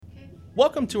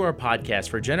Welcome to our podcast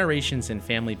for generations in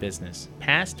family business,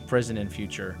 past, present, and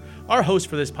future. Our hosts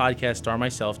for this podcast are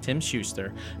myself, Tim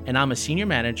Schuster, and I'm a senior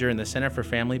manager in the Center for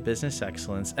Family Business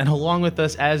Excellence. And along with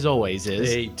us, as always, is...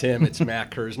 Hey, Tim, it's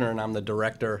Matt Kersner, and I'm the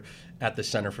director at the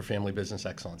Center for Family Business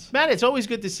Excellence. Matt, it's always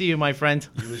good to see you, my friend.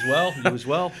 You as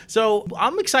well. So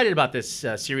I'm excited about this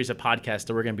series of podcasts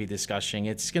that we're going to be discussing.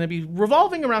 It's going to be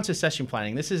revolving around succession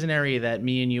planning. This is an area that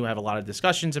me and you have a lot of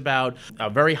discussions about, a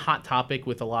very hot topic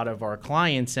with a lot of our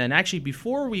clients. And actually,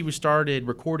 before we started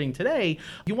recording today,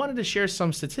 you wanted to share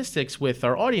some statistics with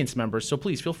our audience members. So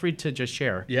please feel free to just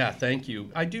share. Yeah, thank you.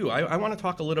 I do. I want to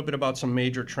talk a little bit about some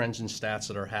major trends and stats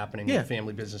that are happening in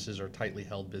family businesses or tightly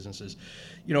held businesses.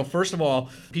 You know, first of all,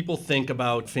 people think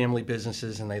about family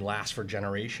businesses and they last for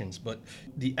generations, but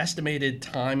the estimated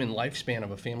time and lifespan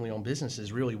of a family-owned business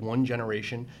is really one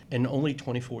generation and only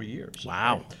 24 years.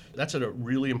 Wow. Right? That's a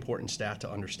really important stat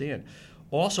to understand.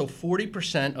 Also,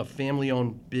 40% of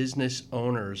family-owned business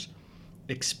owners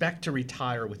expect to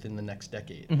retire within the next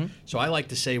decade. Mm-hmm. So I like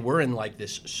to say we're in like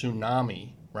this tsunami,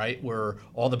 right, where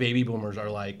all the baby boomers are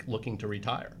like looking to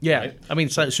retire. Yeah, right? I mean,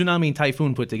 tsunami and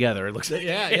typhoon put together, it looks like.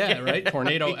 Yeah, right,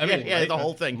 tornado, everything. Yeah, right? the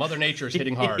whole thing. Mother Nature's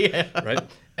hitting hard, Yeah. right?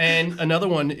 And another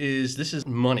one is, this is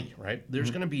money, right?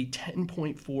 There's going to be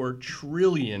 $10.4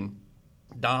 trillion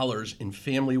in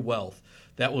family wealth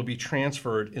that will be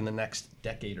transferred in the next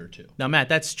decade or two. Now, Matt,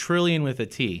 that's trillion with a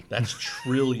T. That's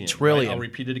trillion. Trillion. Right? I'll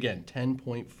repeat it again,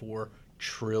 $10.4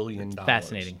 trillion.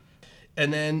 Fascinating.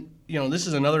 And then, you know, this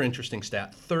is another interesting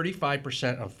stat.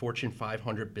 35% of Fortune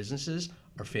 500 businesses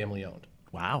are family-owned.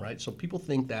 Wow. Right? So people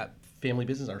think that family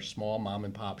businesses are small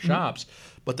mom-and-pop shops,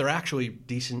 but they're actually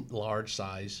decent,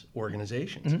 large-size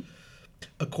organizations. Mm-hmm.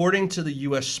 According to the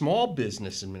U.S. Small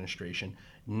Business Administration,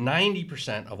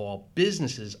 90% of all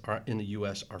businesses in the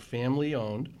U.S. are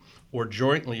family-owned or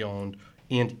jointly owned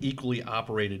and equally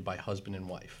operated by husband and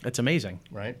wife. That's amazing.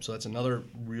 Right? So that's another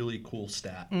really cool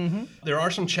stat. Mm-hmm. There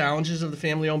are some challenges of the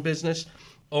family-owned business.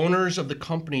 Owners of the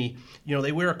company, you know,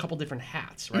 they wear a couple different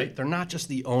hats, right? Mm-hmm. They're not just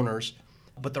the owners,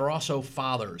 but they're also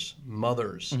fathers,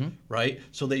 mothers, right?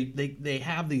 So they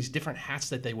have these different hats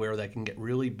that they wear that can get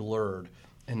really blurred,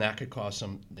 and that could cause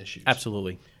some issues.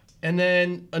 Absolutely. And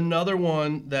then another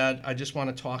one that I just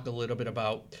want to talk a little bit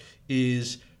about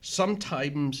is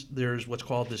sometimes there's what's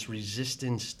called this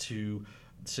resistance to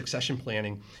succession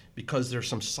planning because there's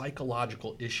some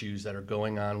psychological issues that are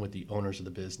going on with the owners of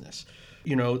the business.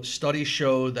 You know, studies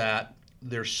show that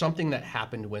there's something that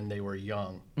happened when they were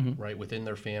young, right, within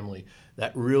their family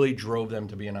that really drove them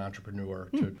to be an entrepreneur,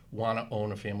 to want to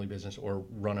own a family business or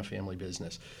run a family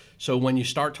business. So when you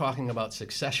start talking about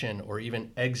succession or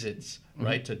even exits,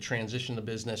 right, to transition the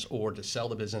business or to sell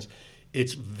the business,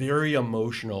 it's very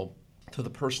emotional to the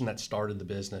person that started the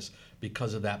business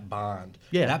because of that bond.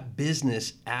 Yeah. That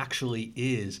business actually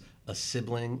is a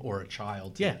sibling or a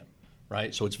child to Yeah. them.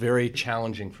 Right? So it's very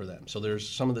challenging for them. So there's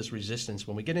some of this resistance.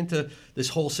 When we get into this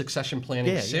whole succession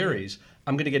planning series,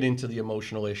 I'm going to get into the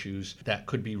emotional issues that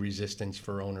could be resistance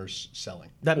for owners selling.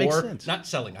 That makes sense. Not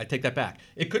selling. I take that back.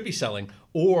 It could be selling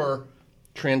or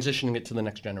transitioning it to the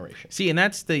next generation. See, and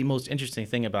that's the most interesting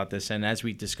thing about this. And as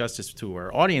we discussed this to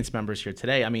our audience members here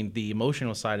today, I mean, the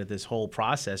emotional side of this whole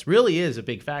process really is a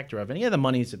big factor of it. Yeah, the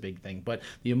money is a big thing, but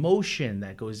the emotion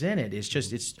that goes in it is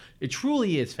just, it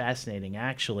truly is fascinating,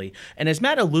 actually. And as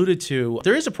Matt alluded to,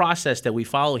 there is a process that we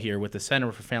follow here with the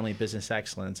Center for Family Business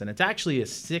Excellence, and it's actually a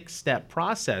 6-step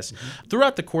process.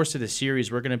 Throughout the course of the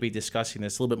series, we're going to be discussing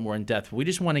this a little bit more in depth. We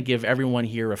just want to give everyone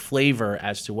here a flavor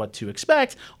as to what to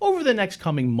expect over the next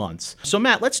coming months. So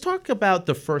Matt, let's talk about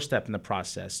the first step in the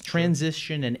process,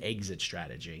 transition and exit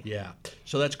strategy. Yeah,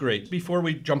 so that's great. Before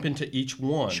we jump into each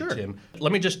one, Sure. Tim,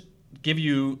 let me just give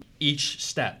you each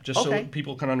step just Okay. so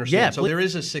people can understand. Yeah, so there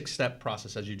is a 6-step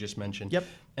process, as you just mentioned. Yep.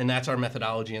 And that's our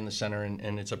methodology in the center,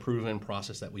 and it's a proven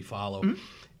process that we follow.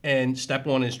 And step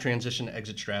 1 is transition to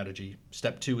exit strategy.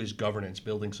 Step 2 is governance,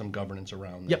 building some governance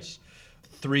around this.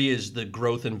 3 is the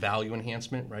growth and value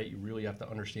enhancement, right? You really have to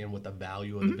understand what the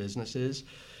value of the business is.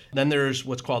 Then there's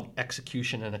what's called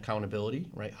execution and accountability,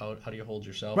 right? How do you hold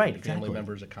yourself Right, and your family exactly.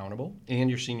 members accountable and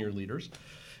your senior leaders?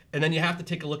 And then you have to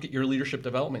take a look at your leadership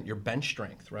development, your bench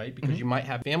strength, right? Because you might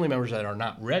have family members that are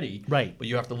not ready, Right. but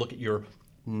you have to look at your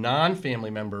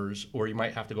non-family members, or you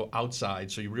might have to go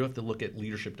outside. So you really have to look at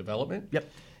leadership development. Yep.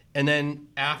 And then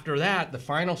after that, the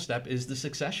final step is the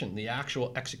succession, the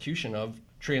actual execution of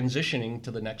transitioning to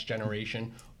the next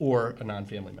generation or a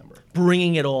non-family member.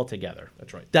 Bringing it all together.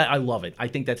 That's right. I love it. I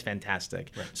think that's fantastic.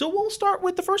 Right. So we'll start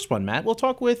with the first one, Matt. We'll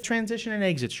talk with transition and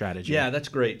exit strategy. Yeah, that's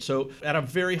great. So at a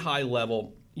very high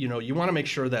level, you want to make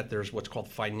sure that there's what's called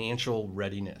financial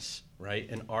readiness, right?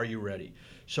 And are you ready?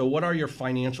 So what are your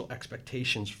financial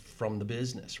expectations from the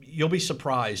business? You'll be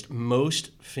surprised.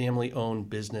 Most family-owned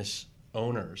business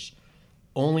owners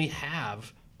only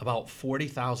have about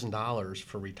 $40,000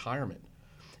 for retirement.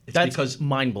 It's That's because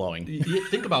mind-blowing.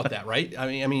 think about that, right?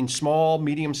 I mean, small,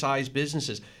 medium-sized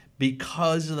businesses,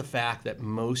 because of the fact that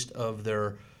most of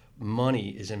their money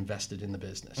is invested in the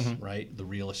business, right? The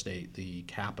real estate, the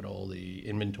capital, the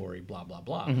inventory, blah, blah,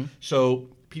 blah. So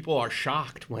people are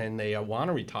shocked when they want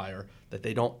to retire that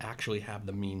they don't actually have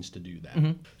the means to do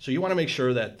that. So you want to make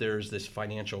sure that there's this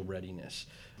financial readiness.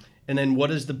 And then what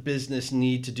does the business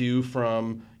need to do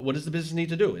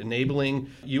Enabling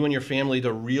you and your family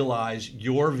to realize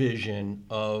your vision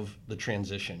of the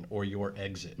transition or your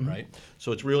exit, right?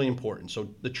 So it's really important. So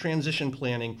the transition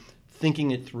planning,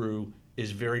 thinking it through,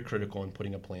 is very critical in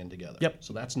putting a plan together. Yep.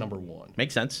 So that's number one.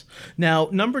 Makes sense. Now,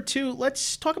 number two,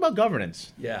 let's talk about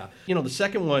governance. Yeah. The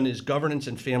second one is governance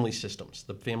and family systems,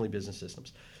 the family business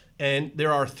systems. And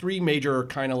there are three major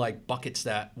kind of like buckets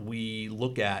that we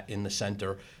look at in the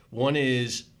center. One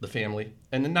is the family,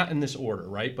 and not in this order,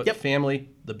 right? But family,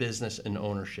 the business, and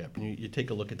ownership. And you take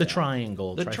a look at the that.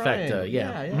 Triangle, The trifecta, triangle.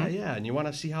 yeah. Yeah. And you want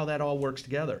to see how that all works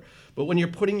together. But when you're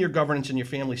putting your governance and your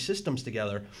family systems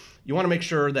together, you want to make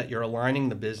sure that you're aligning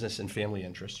the business and family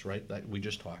interests, right? That we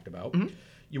just talked about.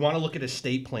 You want to look at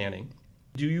estate planning.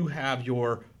 Do you have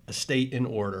your estate in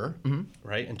order,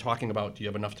 right? And talking about, do you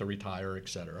have enough to retire, et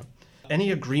cetera.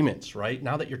 Any agreements, right?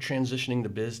 Now that you're transitioning the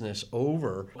business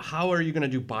over, how are you going to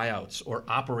do buyouts or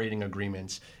operating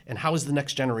agreements? And how is the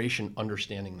next generation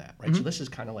understanding that, right? So this is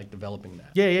kind of like developing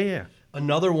that. Yeah.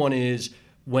 Another one is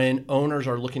when owners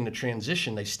are looking to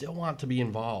transition, they still want to be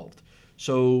involved.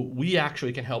 So we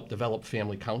actually can help develop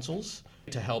family councils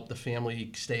to help the family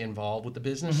stay involved with the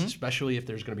business, especially if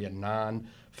there's going to be a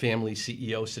non-family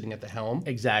CEO sitting at the helm.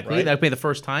 Exactly. Right? That would be the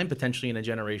first time, potentially in a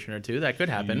generation or two. That could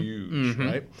happen. Huge,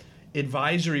 right?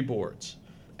 Advisory boards.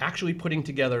 Actually putting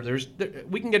together,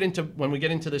 we can get into, when we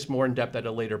get into this more in depth at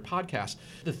a later podcast,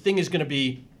 the thing is going to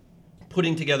be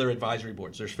putting together advisory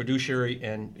boards. There's fiduciary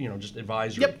and just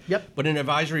advisory. Yep. But an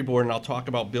advisory board, and I'll talk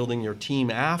about building your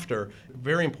team after,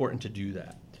 very important to do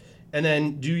that. And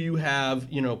then do you have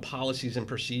policies and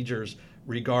procedures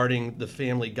regarding the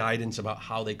family guidance about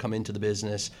how they come into the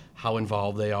business, how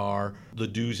involved they are, the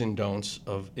do's and don'ts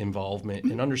of involvement,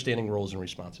 and understanding roles and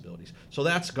responsibilities. So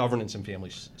that's governance and family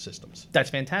systems.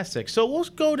 That's fantastic. So let's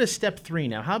go to step 3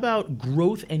 now. How about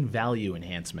growth and value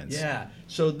enhancements? Yeah.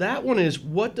 So that one is,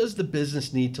 what does the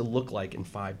business need to look like in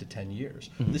 5 to 10 years?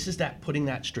 This is that putting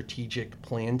that strategic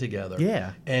plan together.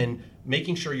 Yeah. And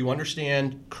making sure you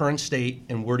understand current state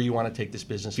and where do you want to take this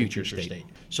business in future state.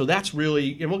 So that's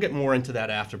really, and we'll get more into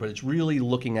that after, but it's really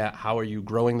looking at how are you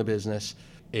growing the business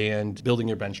and building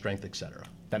your bench strength, et cetera.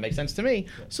 That makes sense to me.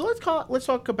 So let's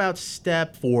talk about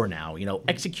step 4 now,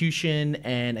 execution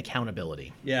and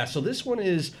accountability. Yeah, so this one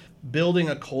is building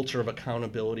a culture of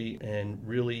accountability and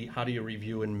really how do you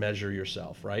review and measure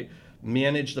yourself, right?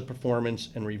 Manage the performance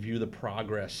and review the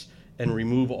progress and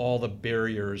remove all the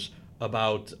barriers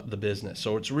about the business.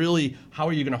 So it's really, how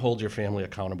are you going to hold your family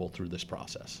accountable through this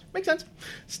process? Makes sense.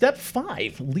 Step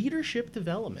 5, leadership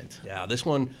development. Yeah, this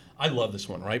one, I love this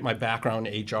one, right? My background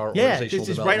in HR, Yeah, organizational this is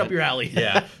development. right up your alley.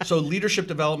 Yeah. So leadership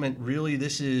development, really,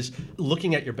 this is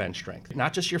looking at your bench strength.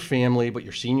 Not just your family, but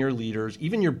your senior leaders,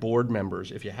 even your board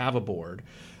members, if you have a board.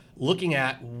 Looking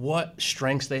at what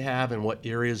strengths they have and what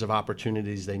areas of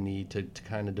opportunities they need to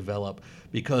kind of develop.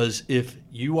 Because if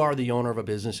you are the owner of a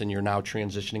business and you're now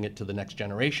transitioning it to the next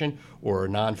generation or a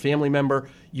non-family member,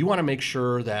 you want to make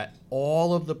sure that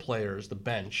all of the players, the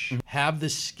bench, have the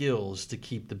skills to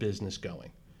keep the business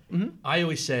going. I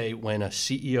always say when a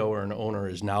CEO or an owner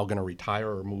is now going to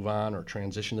retire or move on or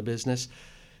transition the business,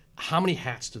 how many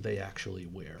hats do they actually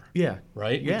wear? Yeah.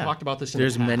 Right? Yeah. We talked about this in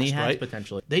There's the past, many hats right?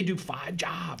 potentially. They do 5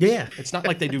 jobs. Yeah. It's not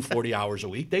like they do 40 hours a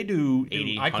week. They do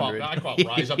 80, I call 100. it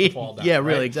rise up and fall down. Yeah,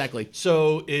 really, right? exactly.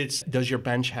 So it's, does your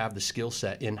bench have the skill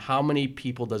set, and how many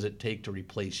people does it take to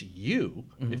replace you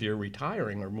if you're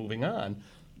retiring or moving on?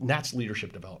 And that's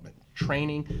leadership development.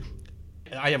 Training.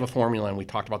 I have a formula, and we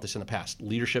talked about this in the past.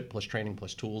 Leadership plus training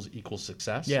plus tools equals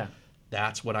success. Yeah.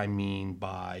 That's what I mean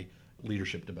by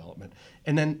leadership development.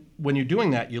 And then when you're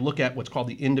doing that, you look at what's called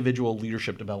the individual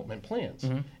leadership development plans.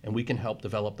 And we can help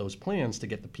develop those plans to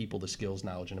get the people the skills,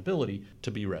 knowledge, and ability to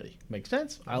be ready. Makes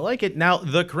sense. I like it. Now,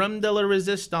 the creme de la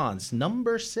resistance,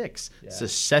 number 6,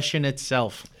 succession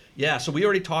itself. Yeah, so we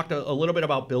already talked a little bit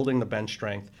about building the bench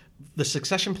strength. The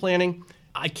succession planning,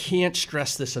 I can't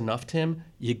stress this enough, Tim.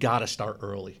 You got to start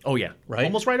early. Oh, yeah. Right?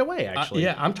 Almost right away, actually.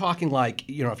 Yeah, I'm talking like,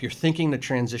 if you're thinking to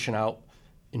transition out,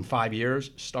 in 5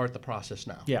 years, start the process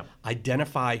now. Yeah.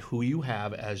 Identify who you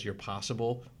have as your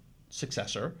possible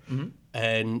successor,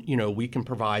 and we can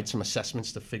provide some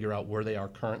assessments to figure out where they are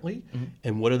currently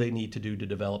and what do they need to do to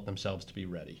develop themselves to be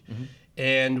ready.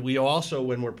 And we also,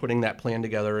 when we're putting that plan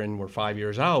together and we're 5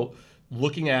 years out,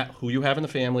 looking at who you have in the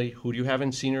family, who do you have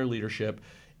in senior leadership,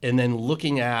 and then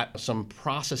looking at some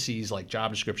processes like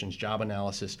job descriptions, job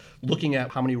analysis, looking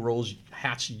at how many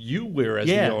hats you wear as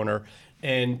the owner.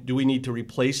 And do we need to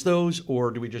replace those, or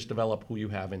do we just develop who you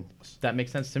have in? That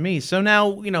makes sense to me. So now,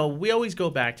 we always go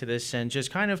back to this and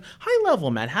just kind of high level,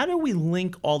 Matt, how do we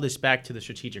link all this back to the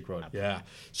strategic roadmap? Yeah.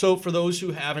 So for those who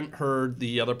haven't heard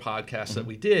the other podcasts that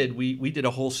we did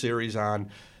a whole series on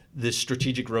this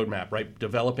strategic roadmap, right?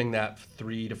 Developing that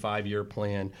 3 to 5 year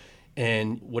plan.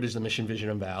 And what is the mission, vision,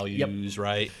 and values,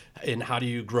 right? And how do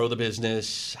you grow the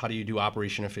business? How do you do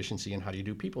operation efficiency? And how do you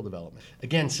do people development?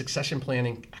 Again, succession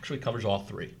planning actually covers all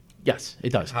three. Yes,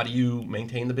 it does. How do you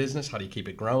maintain the business? How do you keep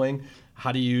it growing?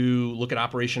 How do you look at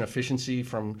operation efficiency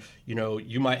from,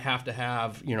 you might have to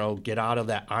have, get out of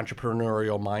that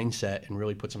entrepreneurial mindset and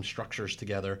really put some structures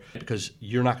together because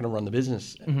you're not going to run the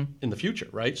business in the future,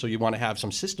 right? So you want to have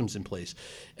some systems in place.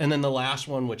 And then the last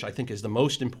one, which I think is the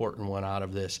most important one out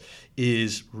of this,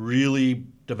 is really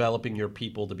developing your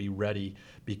people to be ready,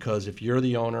 because if you're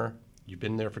the owner, you've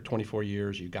been there for 24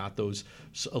 years. You got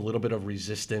a little bit of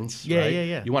resistance, right?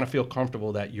 Yeah. You want to feel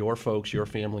comfortable that your folks, your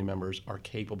family members are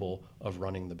capable of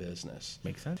running the business.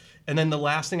 Makes sense. And then the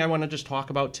last thing I want to just talk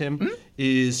about, Tim,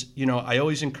 is, I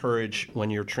always encourage when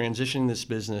you're transitioning this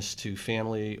business to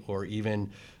family or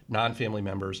even non-family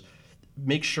members,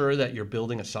 make sure that you're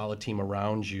building a solid team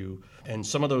around you. And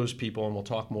some of those people, and we'll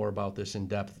talk more about this in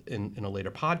depth in a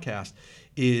later podcast,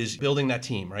 is building that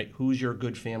team, right? Who's your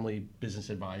good family business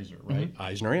advisor, right?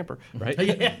 EisnerAmper,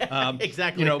 right?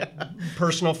 Exactly.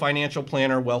 Personal financial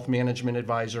planner, wealth management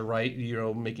advisor, right?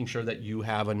 Making sure that you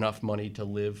have enough money to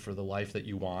live for the life that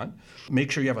you want.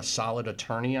 Make sure you have a solid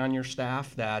attorney on your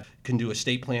staff that can do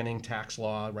estate planning, tax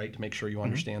law, right? To make sure you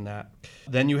understand that.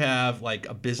 Then you have like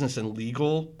a business and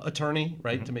legal attorney,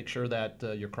 right? To make sure that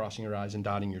you're crossing your I's and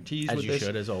dotting your T's. As you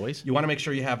should, as always. You want to make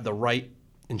sure you have the right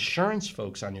insurance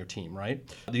folks on your team, right?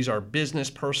 These are business,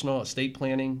 personal, estate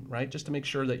planning, right? Just to make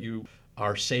sure that you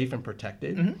are safe and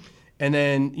protected. And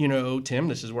then, Tim,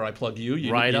 this is where I plug you.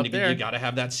 You got to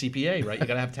have that CPA, right? You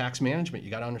got to have tax management. You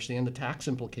got to understand the tax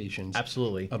implications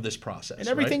of this process. And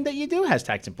everything that you do has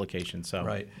tax implications. So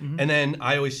Right. And then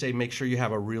I always say make sure you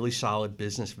have a really solid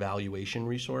business valuation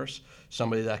resource,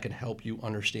 somebody that can help you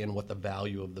understand what the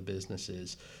value of the business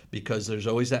is, because there's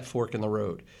always that fork in the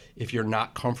road. If you're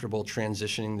not comfortable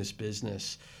transitioning this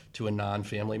business to a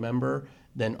non-family member,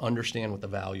 then understand what the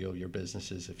value of your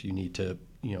business is if you need to,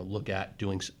 look at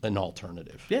doing an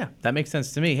alternative. Yeah, that makes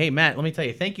sense to me. Hey, Matt, let me tell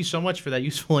you, thank you so much for that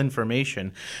useful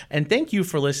information. And thank you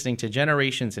for listening to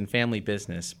Generations in Family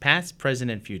Business, Past,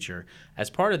 Present, and Future, as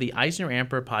part of the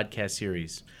EisnerAmper podcast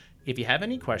series. If you have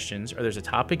any questions or there's a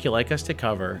topic you'd like us to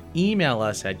cover, email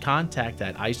us at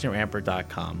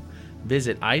contact@eisneramper.com.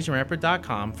 Visit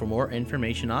EisnerAmper.com for more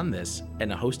information on this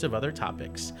and a host of other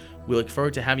topics. We look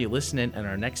forward to having you listening in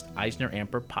our next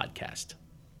EisnerAmper podcast.